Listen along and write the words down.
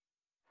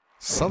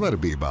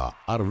Savarbībā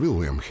ar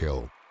Vilniņu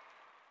Hildu.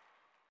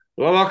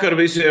 Labvakar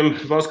visiem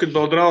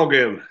basketbola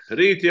draugiem.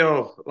 Rīt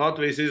jau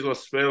Latvijas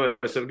izlase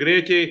spēlēs ar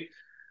Grieķiju.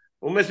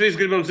 Un mēs visi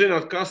gribam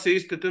zināt, kas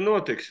īsti te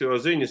notiks, jo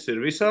ziņas ir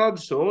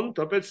visādas. Un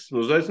tāpēc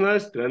esmu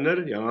uzaicinājis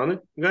treneri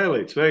Jāni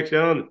Gailīti. Sveiks,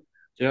 Jāni!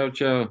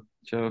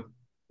 Čau.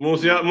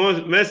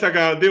 Mēs tā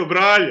kā divi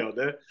brāļi jau,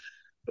 ne?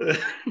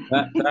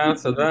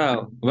 Tēvs ar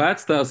dēlu.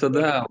 Vectēvs ar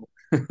dēlu.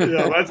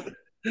 Jā,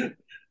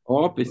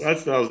 Opis.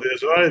 vectēvs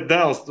diez vai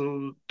dēls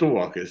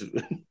tuvākais.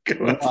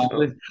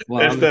 Labi.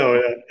 Es tev,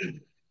 jā.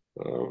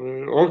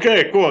 Ok,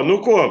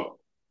 ko?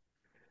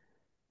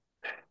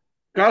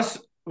 Kas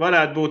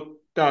varētu būt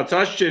tāds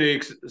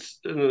atšķirīgs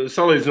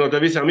salīdzinot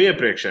ar visām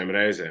iepriekšējām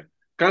reizēm?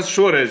 Kas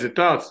šoreiz ir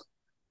tāds,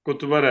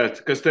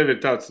 kas tev ir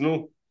tāds,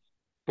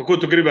 pa ko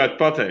tu gribētu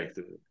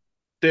pateikt?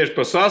 Tieši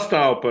par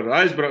sastāvu, par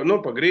aizbraukumu,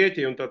 par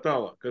Grieķiju un tā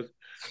tālāk.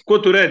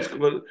 Ko tu redzi?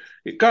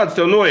 Kāds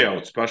tev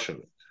nojauts pašam?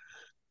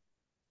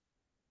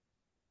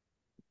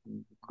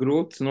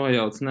 Grūts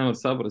nojauts, nevar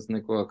saprast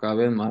neko, kā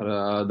vienmēr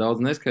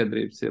daudz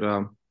neskaidrības ir.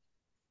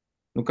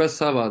 Kas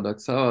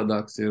savādāks?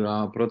 Savādāks ir,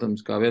 protams,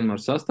 kā vienmēr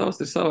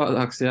sastāvs ir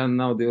savādāks, ja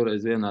nav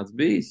divreiz vienāds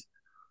bijis.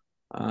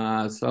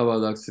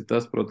 Savādāks ir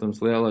tas, protams,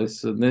 lielais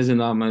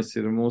nezināmais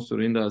ir mūsu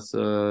rindās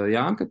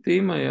Janka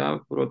tīma, jā,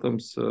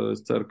 protams,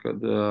 es ceru,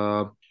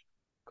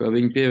 ka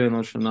viņa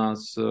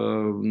pievienošanās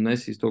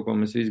nesīs to, ko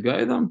mēs visi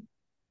gaidām.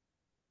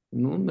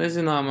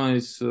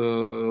 Nezināmais,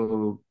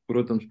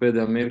 protams,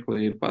 pēdējā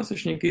mirklī ir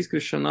Pasašņika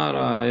izkrišana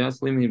ārā, jā,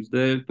 slimības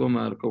dēļ,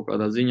 tomēr kaut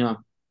kādā ziņā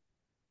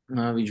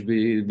viņš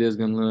bija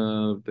diezgan,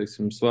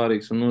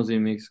 svarīgs un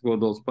nozīmīgs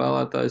kodola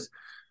spēlētājs.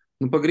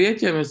 Pa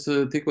Grieķiem mēs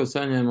tikko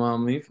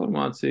saņēmām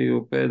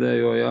informāciju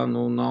pēdējo, jā,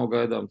 nav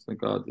gaidāms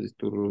nekādas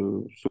tur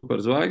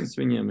superzvaigznes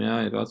viņiem, jā,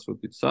 ir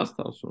atsūtīts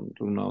sastāvs un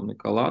tur nav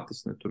nekā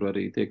Latis, ne tur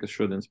arī tie, kas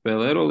šodien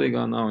spēlē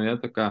Eurolīgā nav, jā,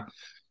 tā kā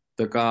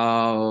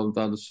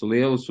tādus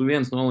lielus,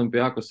 viens no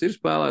Olimpijakos ir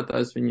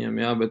spēlētājs viņiem,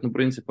 jā, bet,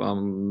 principā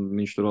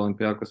viņš tur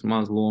Olimpijakos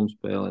maz lomu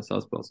spēlē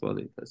saspēles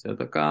vadītājs, jā,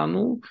 tā kā,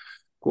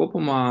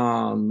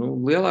 kopumā,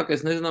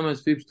 lielākais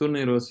nezināmais FIBA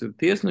turnīros ir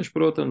tiesneši,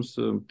 protams,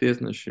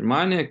 tiesneši ir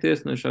mainieki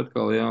tiesneši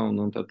atkal, jā,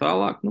 un tā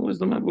tālāk. Es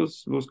domāju,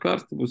 būs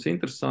karsti, būs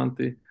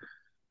interesanti,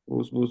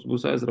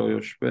 būs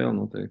aizraujoša spēle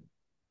noteikti.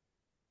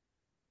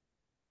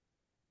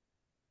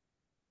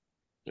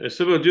 Es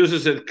saprotu, jūs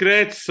esat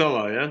Krētas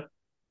salā, jā?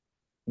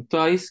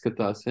 Tā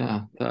izskatās,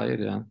 jā, tā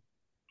ir, jā.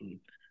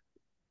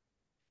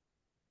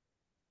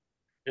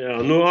 Jā,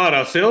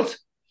 ārā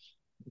silts?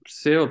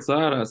 Silts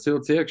ārā,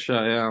 silts iekšā,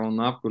 jā, un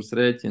apkurs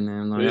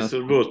rēķiniem.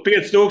 Visur būs.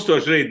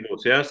 5000 rīt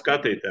būs, jā,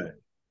 skatītāji.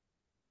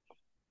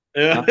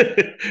 Jā,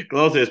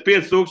 klausies,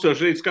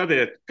 5000 rīt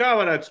skatiet. Kā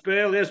varētu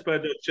spēli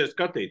iespēdot šie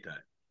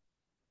skatītāji?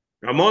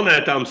 Kā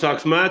monētām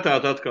sāks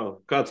mētāt atkal?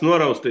 Kāds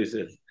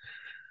noraustīsies?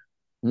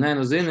 Nē,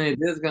 zini,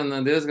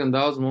 diezgan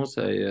daudz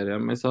mūsēji ir,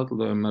 ja mēs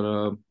atlidojam ar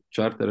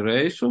čarteru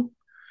reisu.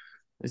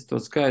 Es to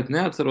skaitu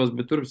neatceros,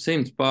 bet tur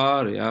 100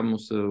 pāri, jā,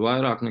 mums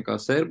vairāk nekā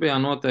Serbijā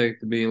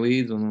noteikti bija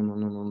līdzi,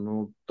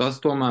 un tas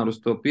tomēr uz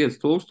to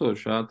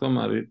 5000, jā,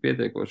 tomēr ir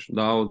pietiekoši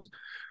daudz.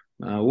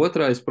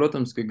 Otrais,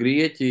 protams, ka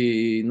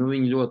Grieķi,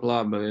 viņi ļoti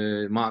labi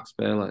māk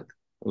spēlēt.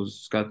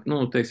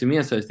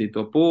 Iesaistīt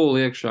to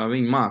pūli iekšā,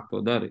 viņi māk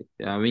to darīt,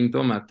 jā, viņi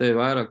tomēr te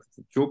vairāk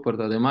čup ar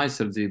tādiem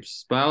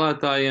aizsardzības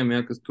spēlētājiem,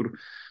 jā, kas tur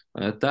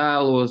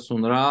tēlos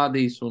un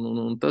rādīs,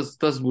 un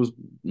tas būs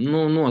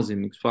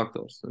nozīmīgs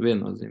faktors,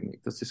 viennozīmīgi,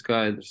 tas ir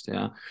skaidrs,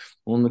 jā.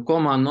 Un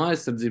komanda no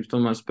aizsardzības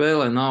tomēr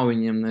spēlē, nav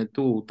viņiem ne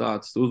tuvu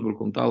tāds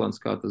uzbrukuma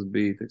talants, kā tas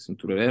bija,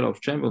 tur ar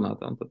Eiropas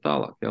čempionātā un tā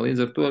tālāk, jā.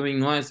 Līdz ar to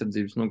viņi no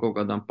aizsardzības, no kaut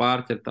kādām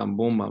pārķertām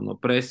bumbām, no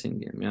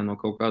presingiem, jā, no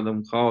kaut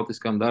kādām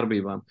haotiskām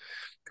darbībām,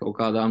 kaut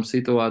kādām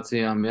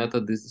situācijām, jā,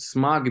 tad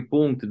smagi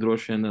punkti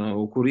droši vien,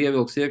 kur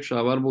ievilks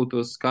iekšā varbūt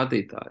tos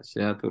skatītājs,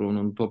 jā, tur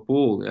un to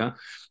pūli, jā.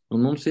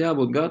 Un mums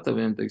jābūt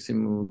gataviem,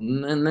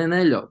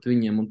 neļaut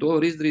viņiem, un to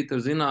var izdarīt ar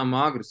zināmu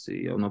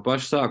agresiju jau no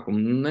paša sākuma.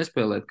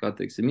 Nespēlēt kā,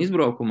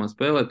 izbraukumā,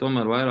 spēlēt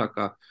tomēr vairāk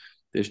kā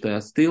tieši tajā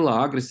stilā,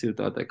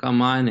 agresivitātē, kā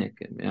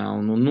mainiekiem, jā,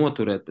 un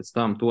noturēt pēc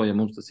tam to, ja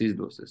mums tas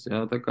izdosies,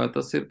 jā. Tā kā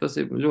tas ir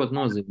ļoti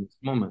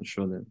nozīmīgs moments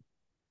šodien.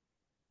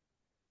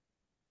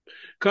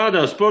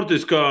 Kādā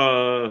sportiskā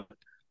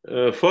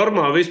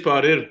formā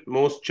vispār ir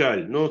mūsu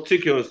čaļi?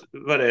 Cik jūs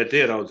varētu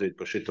ieraudzīt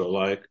pa šito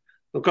laiku?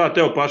 Kā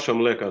tev pašam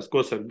liekas,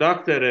 ko saka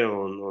dakteri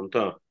un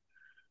tā?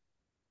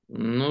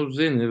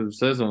 Zini,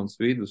 sezonas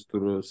vidus,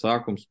 tur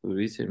sākums tur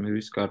visiem ir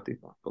viss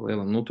kārtībā.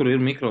 Tur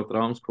ir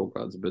mikrotraumas kaut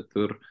kāds, bet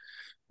tur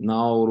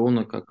nav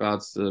runa, ka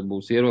kāds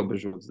būs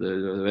ierobežots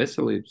dēļ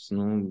veselības.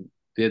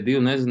 Tie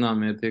divi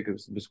nezināmie, tie,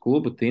 kas bez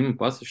kluba, Tīma,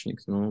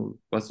 Pasašņiks,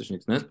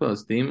 Pasašņiks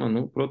nespēlēs, Tīma,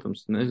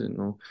 protams,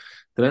 nezinu,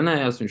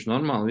 trenējās, viņš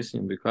normāli,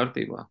 visiem bija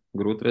kārtībā.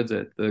 Grūti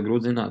redzēt,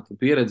 grūti zināt,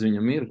 pieredze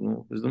viņam ir,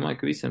 es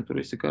domāju, ka visiem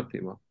tur viss ir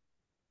kārtībā.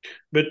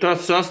 Bet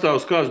tas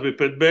sastāvs, kāds bija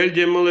pret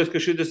Beļģiem, man liekas,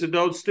 ka šitas ir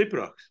daudz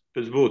stiprāks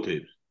pēc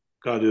būtības.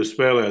 Kādu jūs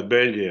spēlējāt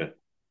Beļģijā?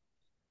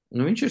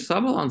 Viņš ir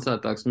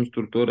sabalansētāks, mums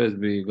tur toreiz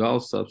bija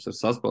galvasāps ar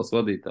saspēles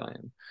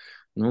vadītājiem.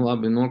 Nu,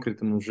 labi,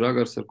 nokrita mums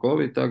Žagars ar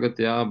Covid tagad,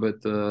 jā,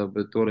 bet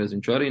toreiz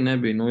viņš arī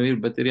nebija. Nu,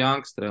 bet ir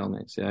Jānis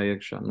Strēlnieks, jā,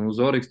 iekšā. Nu,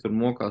 Zoriks tur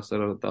mokās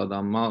ar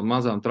tādām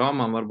mazām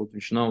traumām. Varbūt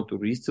viņš nav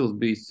tur izcils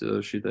bijis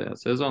šitajā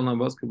sezonā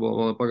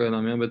basketbolā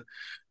pagaidām, jā, bet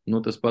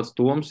nu, tas pats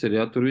Toms ir,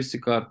 jā, tur viss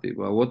ir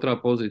kārtībā. Otrā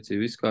pozīcija,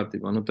 viss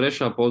kārtībā. Nu,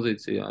 trešā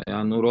pozīcijā,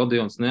 jā, nu,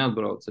 Rodions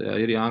neatbrauca, jā,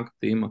 ir Janka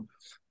Tīma.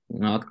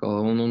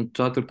 Atkal, un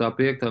 4.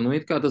 5. Nu,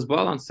 it kā tas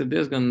balans ir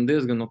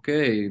diezgan ok.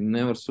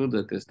 Nevar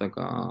sūdzēties tā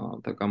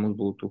kā mums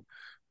būtu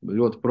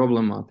ļoti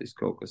problemātiski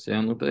kaut kas.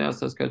 Ja? Nu, tad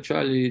jāsaka, ka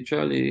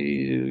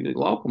čaļi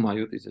laukumā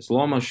jutīsies.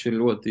 Lomašs ir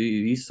ļoti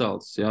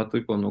izsalcis, ja?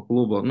 Tikko no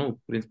kluba, nu,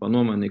 principā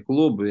nomainīja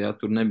klubu, ja?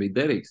 Tur nebija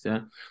derīgs,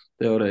 ja?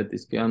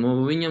 Teorētiski. Ja? Nu,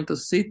 viņam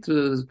tas sit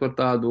par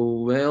tādu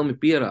vēlmi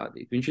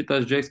pierādīt. Viņš ir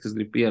tāds džeks, kas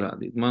grib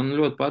pierādīt. Man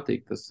ļoti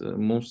patīk tas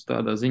mums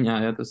tādā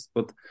ziņā, ja tas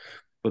pat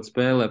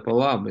spēlē pa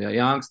labi. Jā,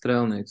 Jānis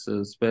Strēlnieks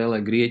spēlē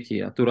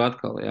Grieķijā, tur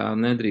atkal, jā,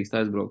 nedrīkst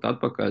aizbraukt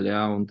atpakaļ,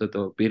 jā, un tad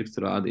to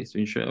pirkstu rādīs.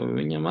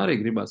 Viņam arī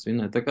gribās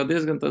vinēt. Tā kā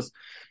diezgan tas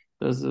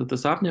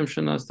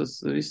apņemšanās, tas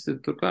viss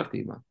ir tur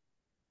kārtībā.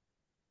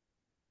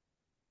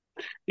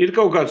 Ir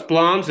kaut kāds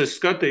plāns, es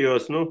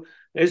skatījos, nu,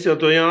 es jau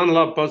to Jānu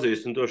labi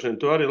pazīstu, un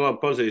to arī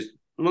labi pazīstu.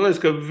 Man liekas,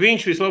 ka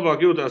viņš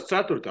vislabāk jūtās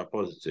 4.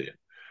 pozīcijā,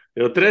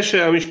 jo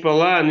 3. viņš pa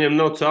lēniem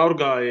nav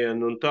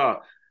caurgājienu un tā.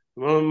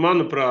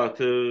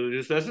 Manuprāt,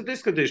 jūs esat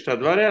izskatījuši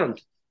tādu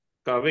variantu,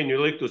 kā viņu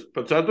likt uz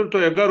pa 4.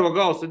 Ja garo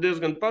gals ir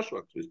diezgan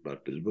pašvaks vispār,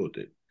 tas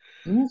būtībā.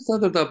 Nu,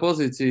 4.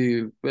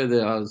 pozīcija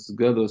pēdējās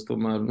gados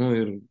tomēr, nu,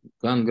 ir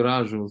gan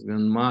Grāžuls,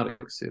 gan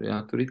Marks ir, jā,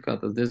 tur it kā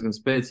tas diezgan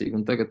spēcīgi,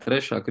 un tagad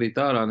 3. krīt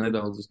ārā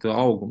nedaudz uz to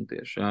augumu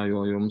tieši, jā,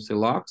 jo mums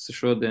ir Laksa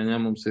šodien, jā,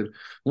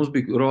 mums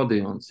bija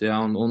Rodions, jā,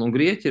 un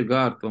Grieķi ir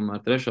gāri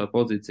tomēr, 3.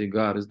 pozīcija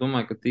gāri. Es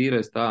domāju, ka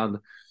tīrais tāda,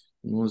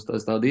 nu,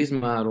 tādu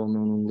izmēru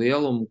un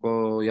lielumu,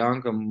 ko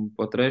Jankam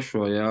pa 3.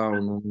 jā,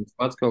 un viņš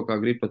pats kaut kā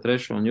grib pa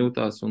 3. un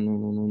jūtās,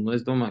 un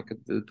es domāju,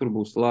 ka tur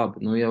būs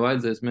labi. Nu, ja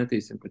vajadzēs,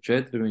 metīsim pa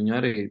 4, viņi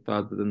arī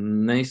tādu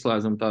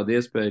neizslēdzam tādu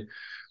iespēju,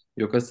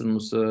 jo kas tad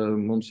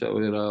mums jau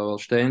ir vēl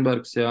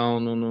Steinbergs, jā,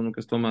 un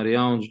kas tomēr ir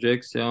jauns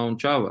Džeks, jā, un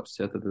Čavars,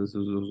 jā, tad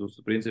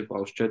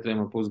principā uz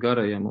 4,5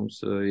 garajiem mums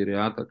ir,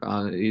 jā, tā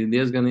kā ir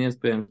diezgan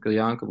iespējams, ka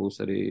Janka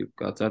būs arī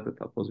kā 4.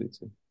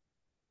 pozīcija.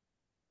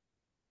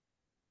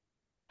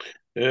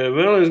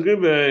 Vēl es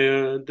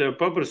gribēju tev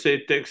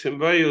paprasīt, teiksim,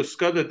 vai jūs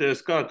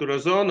skatāties, kā tur ar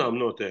zonām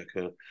notiek?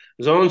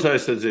 Zonas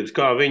aizsardzības,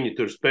 kā viņi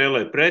tur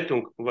spēlē pret,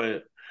 un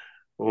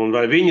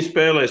vai viņi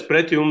spēlēs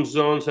pret jums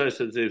zonas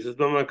aizsardzības? Es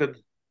domāju,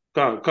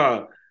 ka kā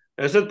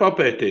esat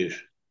papētījuši?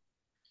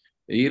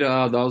 Ir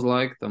daudz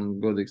laika tam,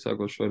 godīgi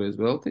sakot, šoreiz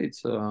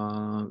veltīts.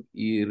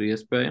 Ir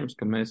iespējams,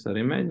 ka mēs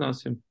arī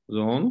mēģināsim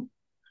zonu.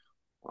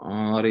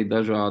 Arī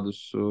dažādus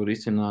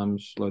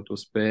risinājumus, lai to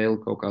spēli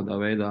kaut kādā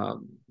veidā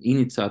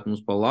inicētu mums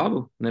pa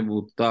labu.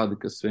 Nebūtu tādi,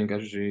 kas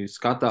vienkārši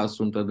skatās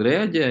un tad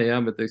reaģē, jā,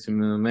 bet, teiksim,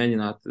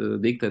 mēģināt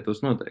diktēt tos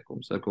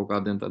noteikumus ar kaut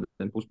kādiem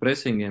tādiem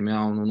puspresingiem,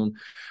 jā,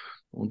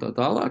 un tā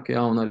tālāk,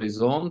 jā, un arī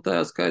zonu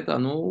tajā skaitā.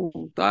 Nu,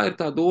 tā ir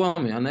tā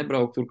doma, jā,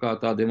 nebraukt tur kā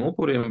tādiem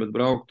upuriem, bet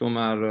braukt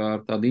tomēr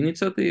ar tādu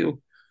iniciatīvu.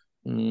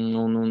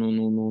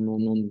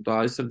 Un tā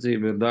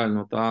aizsardzība ir daļa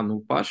no tā.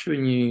 Nu, paši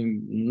viņi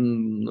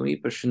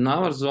īpaši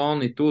nav ar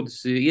zonu.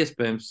 Tūdis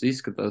iespējams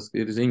izskatās, ka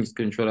ir ziņas,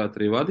 ka viņš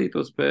varētu arī vadīt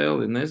to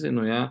spēli.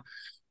 Nezinu, jā,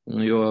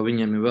 jo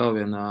viņiem ir vēl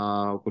viena,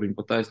 kur viņi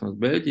pa taisnos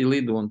Beļģiju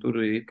lido, un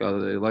tur ir kā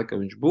laika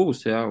viņš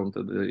būs, jā, un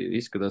tad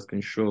izskatās, ka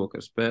viņš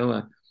šovakar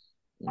spēlē.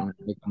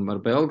 Ar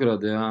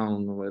Belgradu, jā,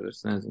 un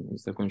es nezinu,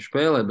 ko viņš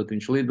spēlē, bet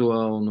viņš lido,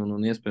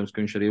 un iespējams, ka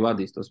viņš arī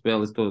vadīs to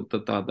spēli.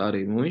 Tāda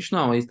arī, nu, viņš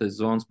nav īstais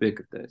zonas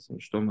piekritējs,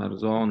 viņš tomēr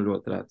zonu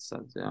ļoti rēti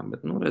sadz, jā,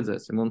 bet, nu,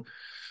 redzēsim, un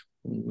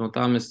no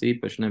tā mēs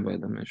īpaši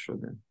nebaidamies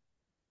šodien.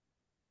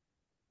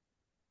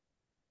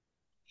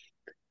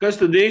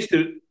 Kas tad īsti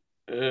ir?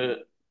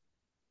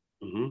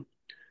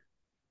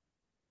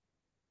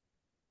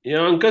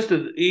 Jā, un kas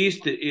tad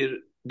īsti ir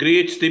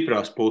Grieķu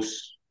stiprās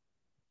puses?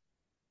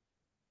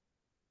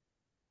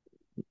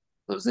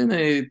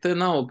 Zini, te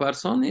nav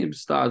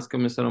personības tādas, ka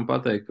mēs varam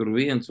pateikt, tur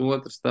viens,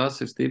 otrs, tas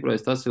ir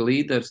stiprais, tas ir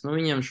līderis. Nu,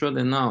 viņiem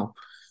šodien nav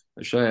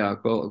šajā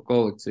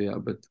kolekcijā,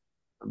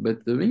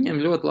 bet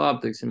viņiem ļoti labi,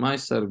 teiksim,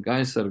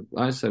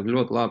 aizsargi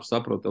ļoti labi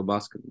saprot to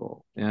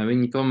basketbolu. Ja,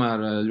 viņi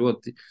tomēr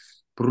ļoti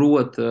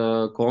prot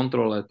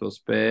kontrolēt to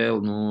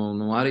spēli,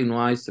 arī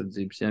no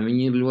aizsardzības. Ja,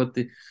 viņi ir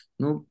ļoti,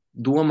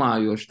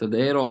 domājoši, tad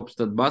Eiropas,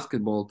 tad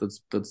basketbolu,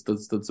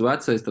 tāds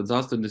vecais, tāds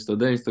 80,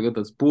 90 gadu,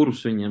 tāds purvs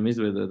viņiem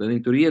izveidot. Tad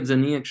viņi tur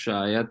iedzen iekšā,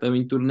 ja, tad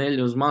viņi tur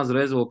neļauj uz mazu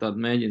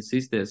rezultātu mēģina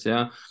sisties,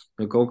 ja,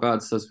 kaut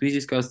kādas tās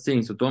fiziskās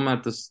cīņas, un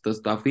tomēr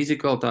tā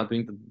fizikalitāte,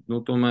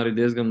 viņi tomēr ir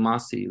diezgan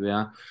masīva,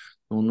 ja.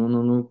 Un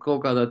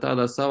kaut kādā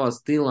tādā savā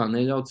stilā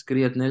neļaut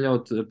skriet,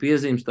 neļaut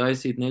piezīmes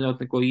taisīt, neļaut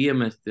neko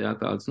iemest, jā,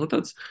 tāds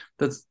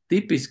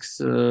tipisks,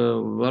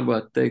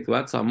 varbūt teikt,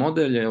 vecā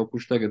modeļa, jau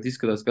kurš tagad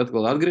izskatās, ka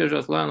atkal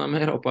atgriežas lēnām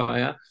Eiropā,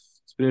 jā,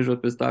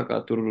 spriežot pēc tā,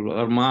 kā tur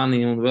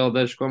Armānija un vēl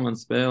dažas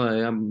komandas spēlē,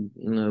 jā,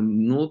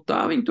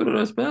 tā viņi tur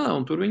spēlē,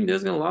 un tur viņi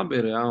diezgan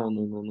labi ir, jā,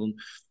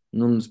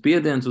 un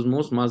spiediens uz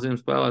mūsu maziem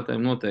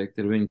spēlētājiem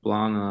noteikti ir viņa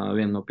plāna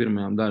viena no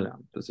pirmajām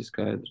daļām, tas ir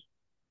skaidrs.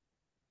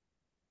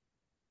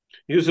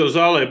 Jūs jau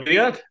zālē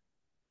bijāt?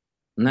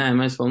 Nē,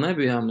 mēs vēl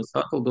nebijām. Mēs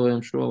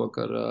atlidojam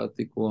šovakar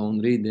tikko un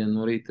rītdien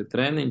no rīta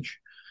treniņš.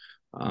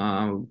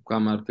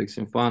 Kamēr,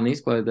 teiksim, fani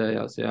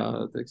izklaidējās, jā,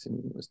 teiksim,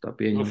 es tā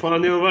pieņemu.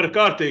 Fani jau var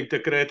kārtīgi te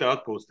Krētā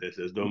atpūsties,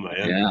 es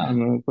domāju. Jā,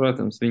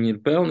 protams, viņi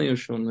ir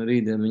pelnījuši un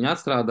rītdien viņi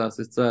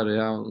atstrādās, es ceru,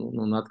 jā,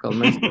 un atkal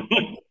mēs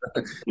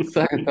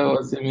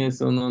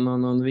sagatavosimies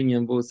un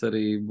viņiem būs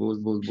arī,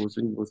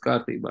 būs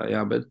kārtībā,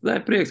 jā, bet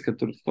prieks, ka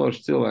tur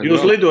forši cilvēki.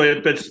 Jūs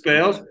lidojat pēc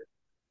spēles?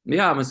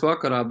 Jā, mēs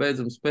vakarā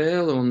beidzam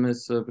spēli un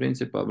mēs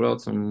principā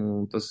braucam,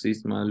 un tas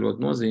īstenībā ir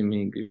ļoti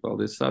nozīmīgi.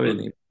 Paldies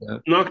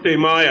Savienībai. Naktī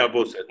mājā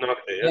būsiet,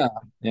 naktī, jā?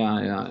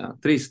 Jā.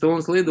 3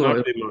 stundas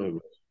lidojums. Naktī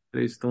mājā.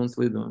 3 stundas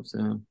lidojums,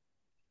 jā.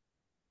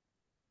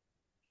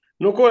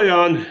 Nu, ko,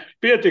 Jāni,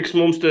 pietiks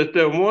mums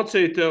tev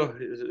mocīt, tev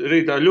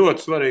rītā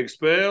ļoti svarīga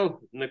spēle,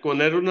 neko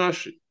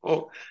nerunāšu.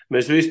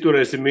 Mēs visi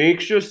turēsim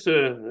mīkšķus,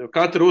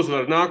 katra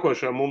uzvara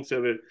nākošā mums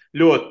jau ir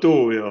ļoti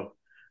tuvu jau.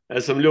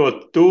 Esam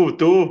ļoti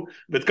tuvu,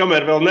 bet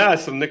kamēr vēl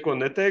neesam, neko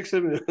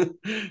neteiksim,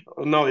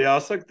 nav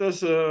jāsaka tas.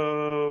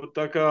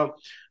 Tā kā,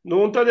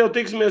 un tad jau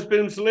tiksimies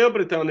pirms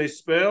Lielbritānijas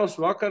spēles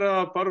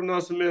vakarā,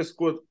 parunāsimies,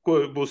 ko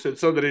būsiet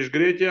sadarījuši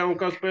Grieķijā un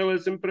kā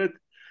spēlēsim pret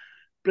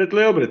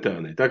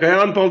Lielbritāniju. Tā kā,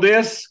 Jāni,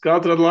 paldies, kā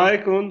atrad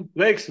laiku un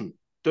veiksim.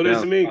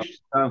 Turēsim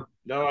mīkšķi.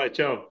 Davai,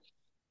 čau.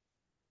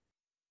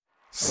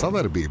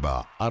 Savarbībā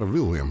ar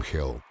William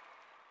Hill.